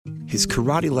His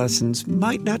karate lessons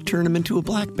might not turn him into a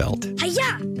black belt.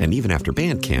 Hi-ya! And even after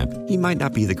band camp, he might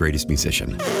not be the greatest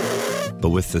musician.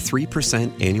 But with the 3%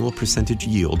 annual percentage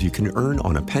yield you can earn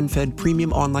on a PenFed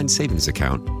premium online savings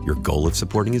account, your goal of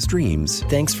supporting his dreams...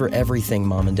 Thanks for everything,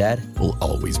 Mom and Dad. ...will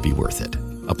always be worth it.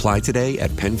 Apply today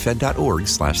at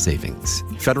PenFed.org/savings.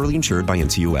 Federally insured by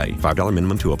NCUA. $5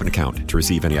 minimum to open account. To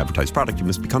receive any advertised product, you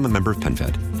must become a member of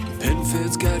PenFed.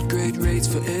 PenFed's got great rates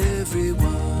for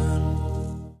everyone.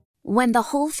 When the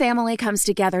whole family comes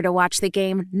together to watch the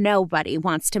game, nobody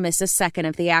wants to miss a second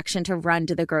of the action to run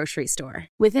to the grocery store.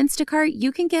 With Instacart,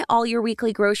 you can get all your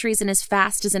weekly groceries in as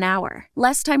fast as an hour.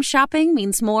 Less time shopping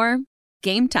means more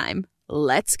game time.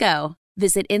 Let's go.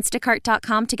 Visit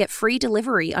instacart.com to get free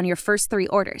delivery on your first 3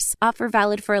 orders. Offer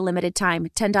valid for a limited time.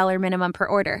 $10 minimum per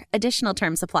order. Additional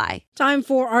terms apply. Time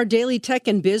for our daily tech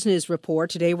and business report.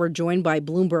 Today we're joined by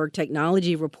Bloomberg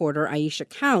technology reporter Aisha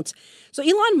Counts. So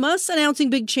Elon Musk announcing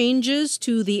big changes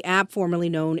to the app formerly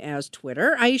known as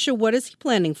Twitter. Aisha, what is he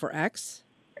planning for X?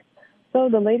 So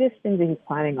the latest things that he's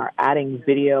planning are adding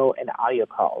video and audio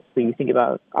calls. So you think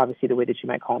about, obviously, the way that you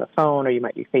might call on a phone or you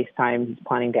might do FaceTime. He's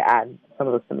planning to add some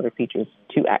of those similar features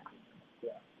to X.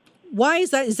 Why is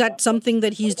that? Is that something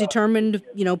that he's determined,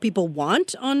 people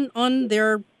want on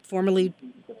their formerly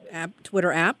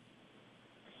Twitter app?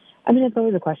 I mean, it's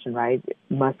always a question, right?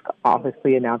 Musk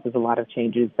obviously announces a lot of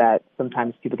changes that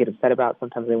sometimes people get upset about,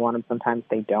 sometimes they want them, sometimes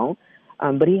they don't.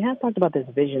 But he has talked about this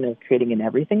vision of creating an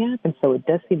everything app, and so it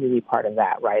does seem to be part of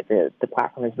that, right? The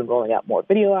platform has been rolling out more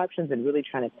video options and really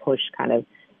trying to push kind of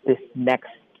this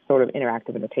next sort of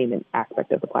interactive entertainment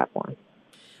aspect of the platform.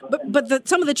 But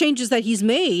some of the changes that he's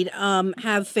made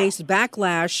have faced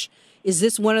backlash. Is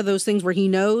this one of those things where he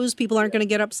knows people aren't going to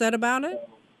get upset about it?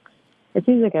 It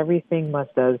seems like everything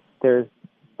Musk does, there's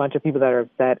a bunch of people that are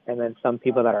upset and then some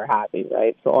people that are happy,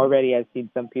 right? So already I've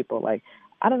seen some people like,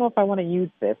 I don't know if I want to use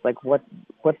this. Like, what's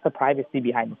the privacy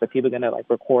behind this? Are people going to,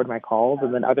 record my calls?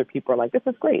 And then other people are like, this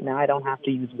is great. Now I don't have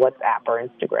to use WhatsApp or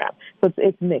Instagram. So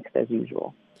it's mixed as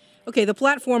usual. Okay, the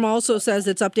platform also says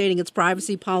it's updating its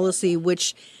privacy policy,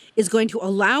 which is going to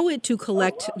allow it to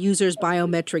collect users'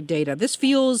 biometric data. This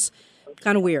feels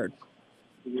kind of weird.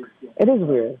 It is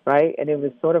weird, right? And it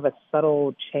was sort of a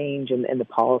subtle change in the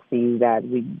policy that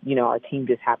our team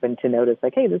just happened to notice,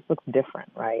 like, hey, this looks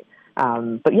different, right?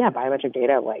 But yeah, biometric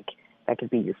data, that could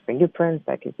be your fingerprints,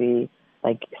 that could be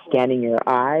scanning your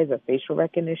eyes or facial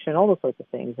recognition, all those sorts of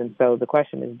things. And so the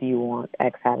question is, do you want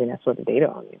X having that sort of data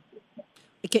on you?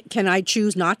 Can I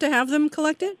choose not to have them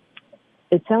collect it?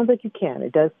 It sounds like you can.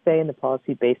 It does say in the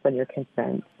policy based on your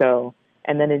consent. So,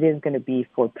 and then it is going to be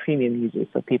for premium users,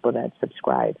 so people that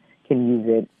subscribe can use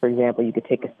it. For example, you could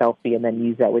take a selfie and then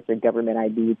use that with your government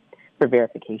ID for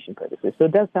verification purposes. So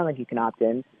it does sound like you can opt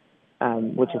in,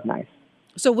 which is nice.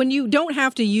 So when you don't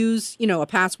have to use, a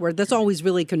password, that's always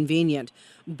really convenient.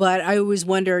 But I always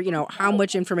wonder, how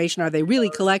much information are they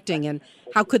really collecting and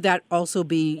how could that also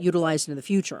be utilized in the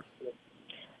future?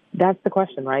 That's the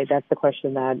question, right? That's the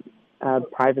question that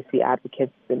privacy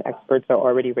advocates and experts are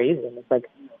already raising. It's like,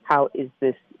 how is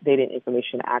this data and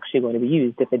information actually going to be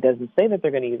used? If it doesn't say that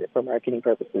they're going to use it for marketing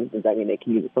purposes, does that mean they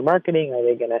can use it for marketing? Are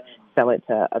they going to sell it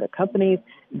to other companies?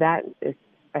 That is,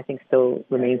 I think, still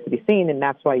remains to be seen, and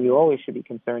that's why you always should be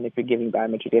concerned if you're giving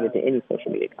biometric data to any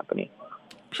social media company.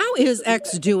 How is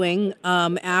X doing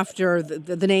after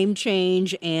the name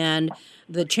change and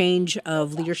the change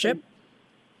of leadership?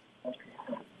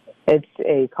 It's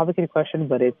a complicated question,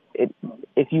 but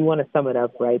if you want to sum it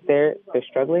up right there, they're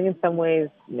struggling in some ways,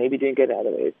 maybe doing good in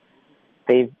other ways.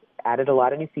 They've added a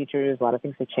lot of new features, a lot of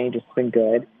things have changed, it's been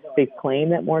good. They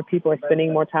claim that more people are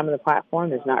spending more time on the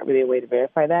platform. There's not really a way to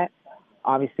verify that.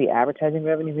 Obviously, advertising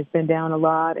revenue has been down a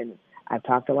lot, and I've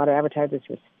talked to a lot of advertisers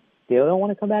who still don't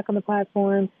want to come back on the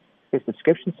platform. Their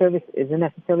subscription service isn't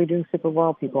necessarily doing super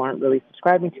well. People aren't really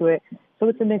subscribing to it. So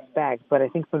it's a mixed bag, but I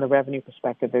think from the revenue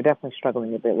perspective, they're definitely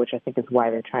struggling a bit, which I think is why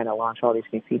they're trying to launch all these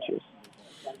new features.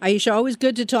 Aisha, always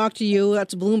good to talk to you.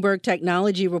 That's Bloomberg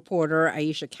technology reporter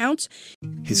Aisha Counts.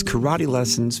 His karate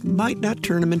lessons might not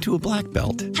turn him into a black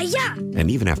belt. Hi-ya!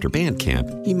 And even after band camp,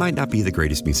 he might not be the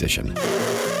greatest musician.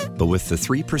 But with the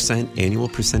 3% annual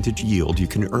percentage yield you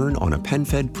can earn on a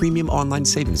PenFed premium online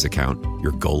savings account,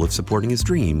 your goal of supporting his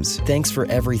dreams... Thanks for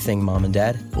everything, Mom and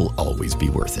Dad. ...will always be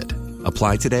worth it.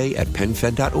 Apply today at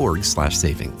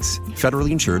PenFed.org/savings. Federally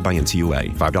insured by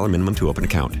NCUA. $5 minimum to open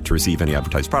account. To receive any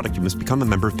advertised product, you must become a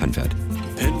member of PenFed.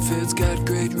 PenFed's got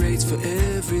great rates for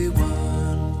everyone.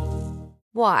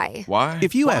 Why? Why?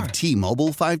 If you have T-Mobile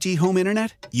 5G home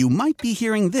internet, you might be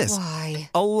hearing this Why?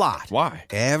 a lot. Why?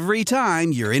 Every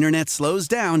time your internet slows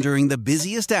down during the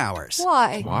busiest hours.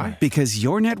 Why? Why? Because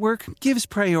your network gives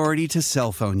priority to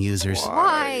cell phone users.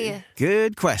 Why?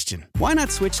 Good question. Why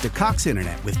not switch to Cox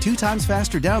Internet with 2 times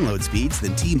faster download speeds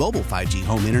than T-Mobile 5G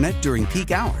home internet during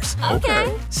peak hours?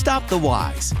 Okay. Stop the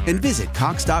whys and visit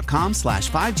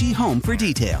cox.com/5G home for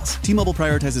details. T-Mobile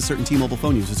prioritizes certain T-Mobile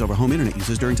phone users over home internet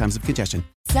users during times of congestion.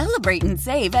 Celebrate and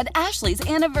save at Ashley's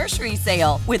Anniversary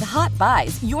Sale. With Hot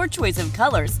Buys, your choice of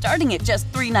colors starting at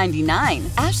just $3.99.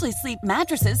 Ashley Sleep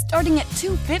mattresses starting at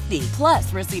 $2.50.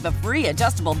 Plus, receive a free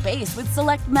adjustable base with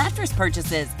select mattress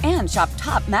purchases. And shop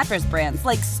top mattress brands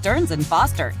like Stearns &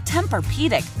 Foster,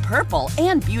 Tempur-Pedic, Purple,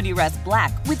 and Beautyrest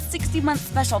Black with 60-month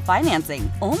special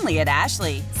financing. Only at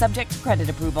Ashley. Subject to credit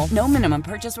approval. No minimum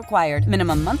purchase required.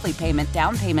 Minimum monthly payment,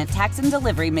 down payment, tax, and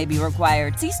delivery may be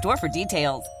required. See store for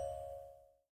details.